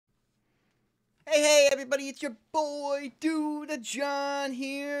Hey everybody, it's your boy Dude John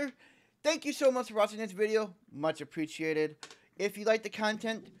here. Thank you so much for watching this video, much appreciated. If you like the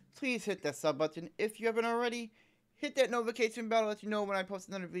content, please hit that sub button. If you haven't already, hit that notification bell to let you know when I post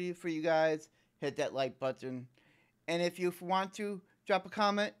another video for you guys. Hit that like button. And if you want to, drop a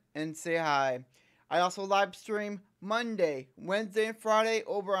comment and say hi. I also live stream Monday, Wednesday, and Friday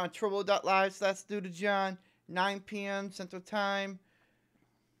over on turbo.live/DudeJohn, 9 p.m. Central Time.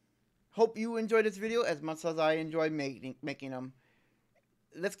 Hope you enjoyed this video as much as I enjoyed making them.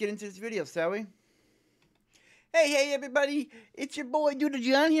 Let's get into this video, shall we? Hey everybody, it's your boy Dude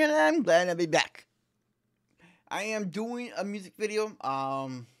John here, and I'm glad to be back. I am doing a music video.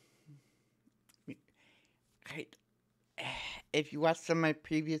 If you watch some of my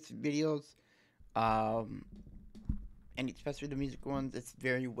previous videos, and especially the music ones, it's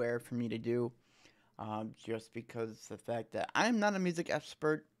very rare for me to do, just because of the fact that I'm not a music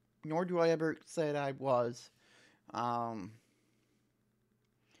expert. Nor do I ever say that I was. I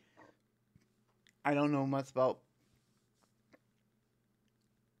don't know much about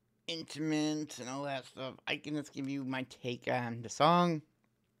instruments and all that stuff. I can just give you my take on the song.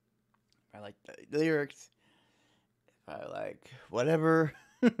 If I like the lyrics. If I like whatever.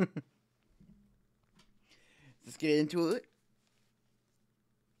 Let's get into it.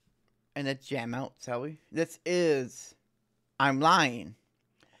 And let's jam out, shall we? This is I'm Lying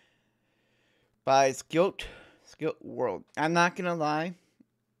by Skillet World. I'm not gonna lie,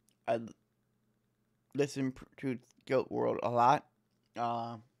 I listen to Skillet World a lot.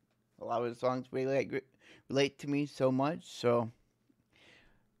 A lot of the songs relate to me so much, so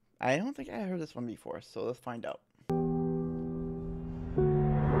I don't think I heard this one before, so let's find out.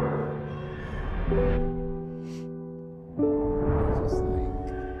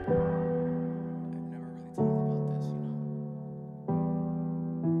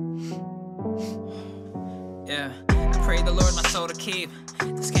 Yeah, I pray the Lord my soul to keep.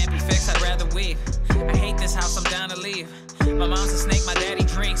 This can't be fixed, I'd rather weep. I hate this house, I'm down to leave. My mom's a snake, my daddy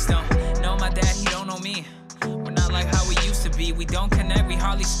drinks. Don't know my dad, he don't know me. We're not like how we used to be. We don't connect, we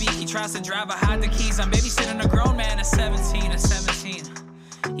hardly speak. He tries to drive, I hide the keys. I'm babysitting a grown man at 17.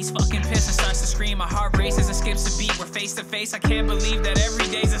 He's fucking pissed and starts to scream. My heart races and skips a beat. We're face to face, I can't believe that every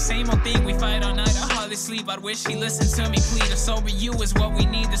day's the same old thing. We fight all night, I hardly sleep. I'd wish he listened to me plead. A sober you is what we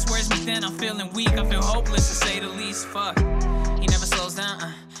need. This wears me thin, I'm feeling weak. I feel hopeless to say the least, fuck. He never slows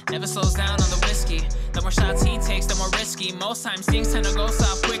down, never slows down on the whiskey. The more shots he takes, the more risky. Most times things tend to go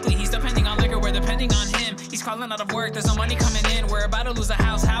south quickly. He's depending on liquor, we're depending on him. He's calling out of work, there's no money coming in. We're about to lose a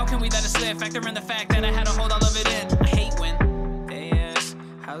house, how can we let it slip? Factor in the fact that I had to hold all of it in. I hate when they ask,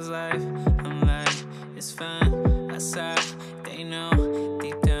 how's life? I'm like, it's fine, outside. They know,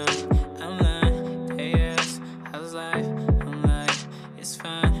 deep down, I'm lying. They ask, how's life? I'm like, it's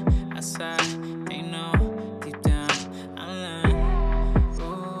fine, outside. They know, deep down, I'm lying.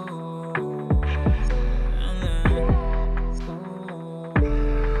 Ooh, I'm lying. Ooh,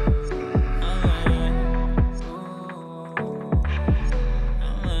 I'm lying. Ooh,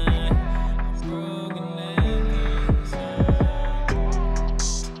 I'm lying. I'm broken and inside.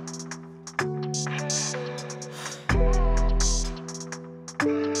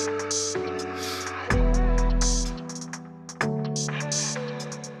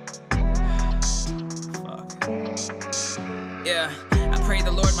 Yeah, I pray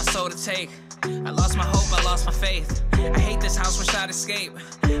the Lord my soul to take. I lost my hope, I lost my faith. I hate this house, wish I'd escape.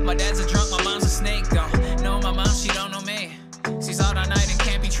 My dad's a drunk, my mom's a snake. Don't know my mom, she don't know me. She's out all night and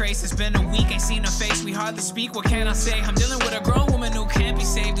can't be traced. It's been a week, ain't seen her face. We hardly speak, what can I say? I'm dealing with a grown woman who can't be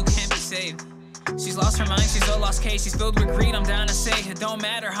saved, who can't be saved. She's lost her mind, she's a lost case. She's filled with greed, I'm down to say it don't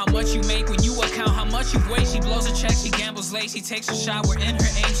matter how much you make when you account how much you've wasted. She blows a check, she gambles late, she takes a shot, we're in her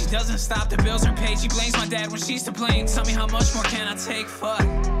age. She doesn't stop, the bills are paid. She blames my dad when she's to blame. Tell me how much more can I take, fuck.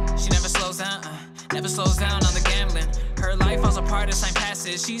 She never slows down, never slows down on the gambling. Her life falls apart as time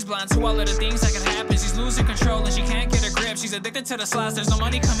passes. She's blind to all of the things that can happen. She's losing control and she can't get a grip. She's addicted to the slots, there's no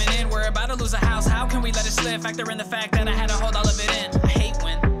money coming in. We're about to lose a house, how can we let it slip? Factor in the fact that I had to hold all of it in. I hate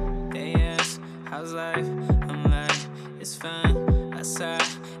when they ask, how's life? I'm like, it's fine, outside.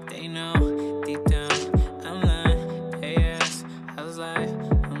 They know, deep down, I'm lying. They ask, how's life?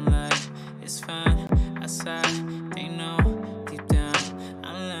 I'm like, it's fine, outside. They know, deep down,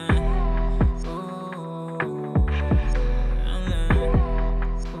 I'm lying. Ooh, I'm lying.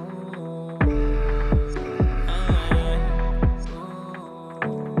 Ooh, I'm lying.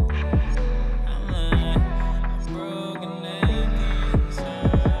 Ooh, I'm lying. I'm broken and inside.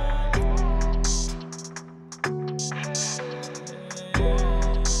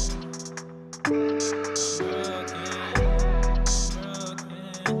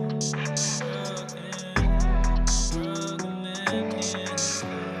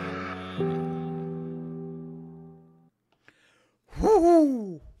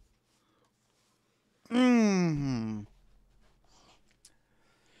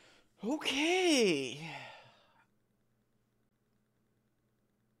 Okay.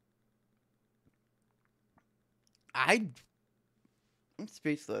 I'm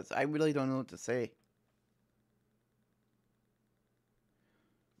speechless. I really don't know what to say.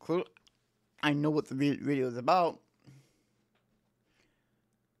 I know what the video is about.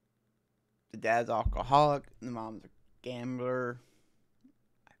 The dad's alcoholic. The mom's a gambler.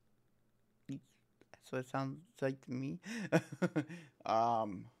 That's what it sounds like to me. Oh,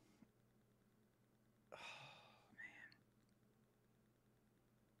 man.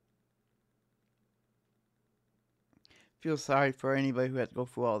 Feel sorry for anybody who has to go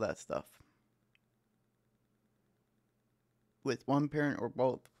through all that stuff. With one parent or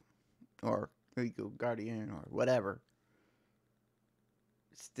both. Or legal guardian or whatever.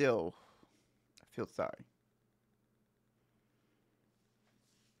 Still, I feel sorry.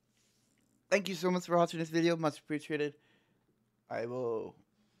 Thank you so much for watching this video. Much appreciated. I will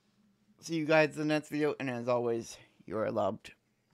see you guys in the next video. And as always, you are loved.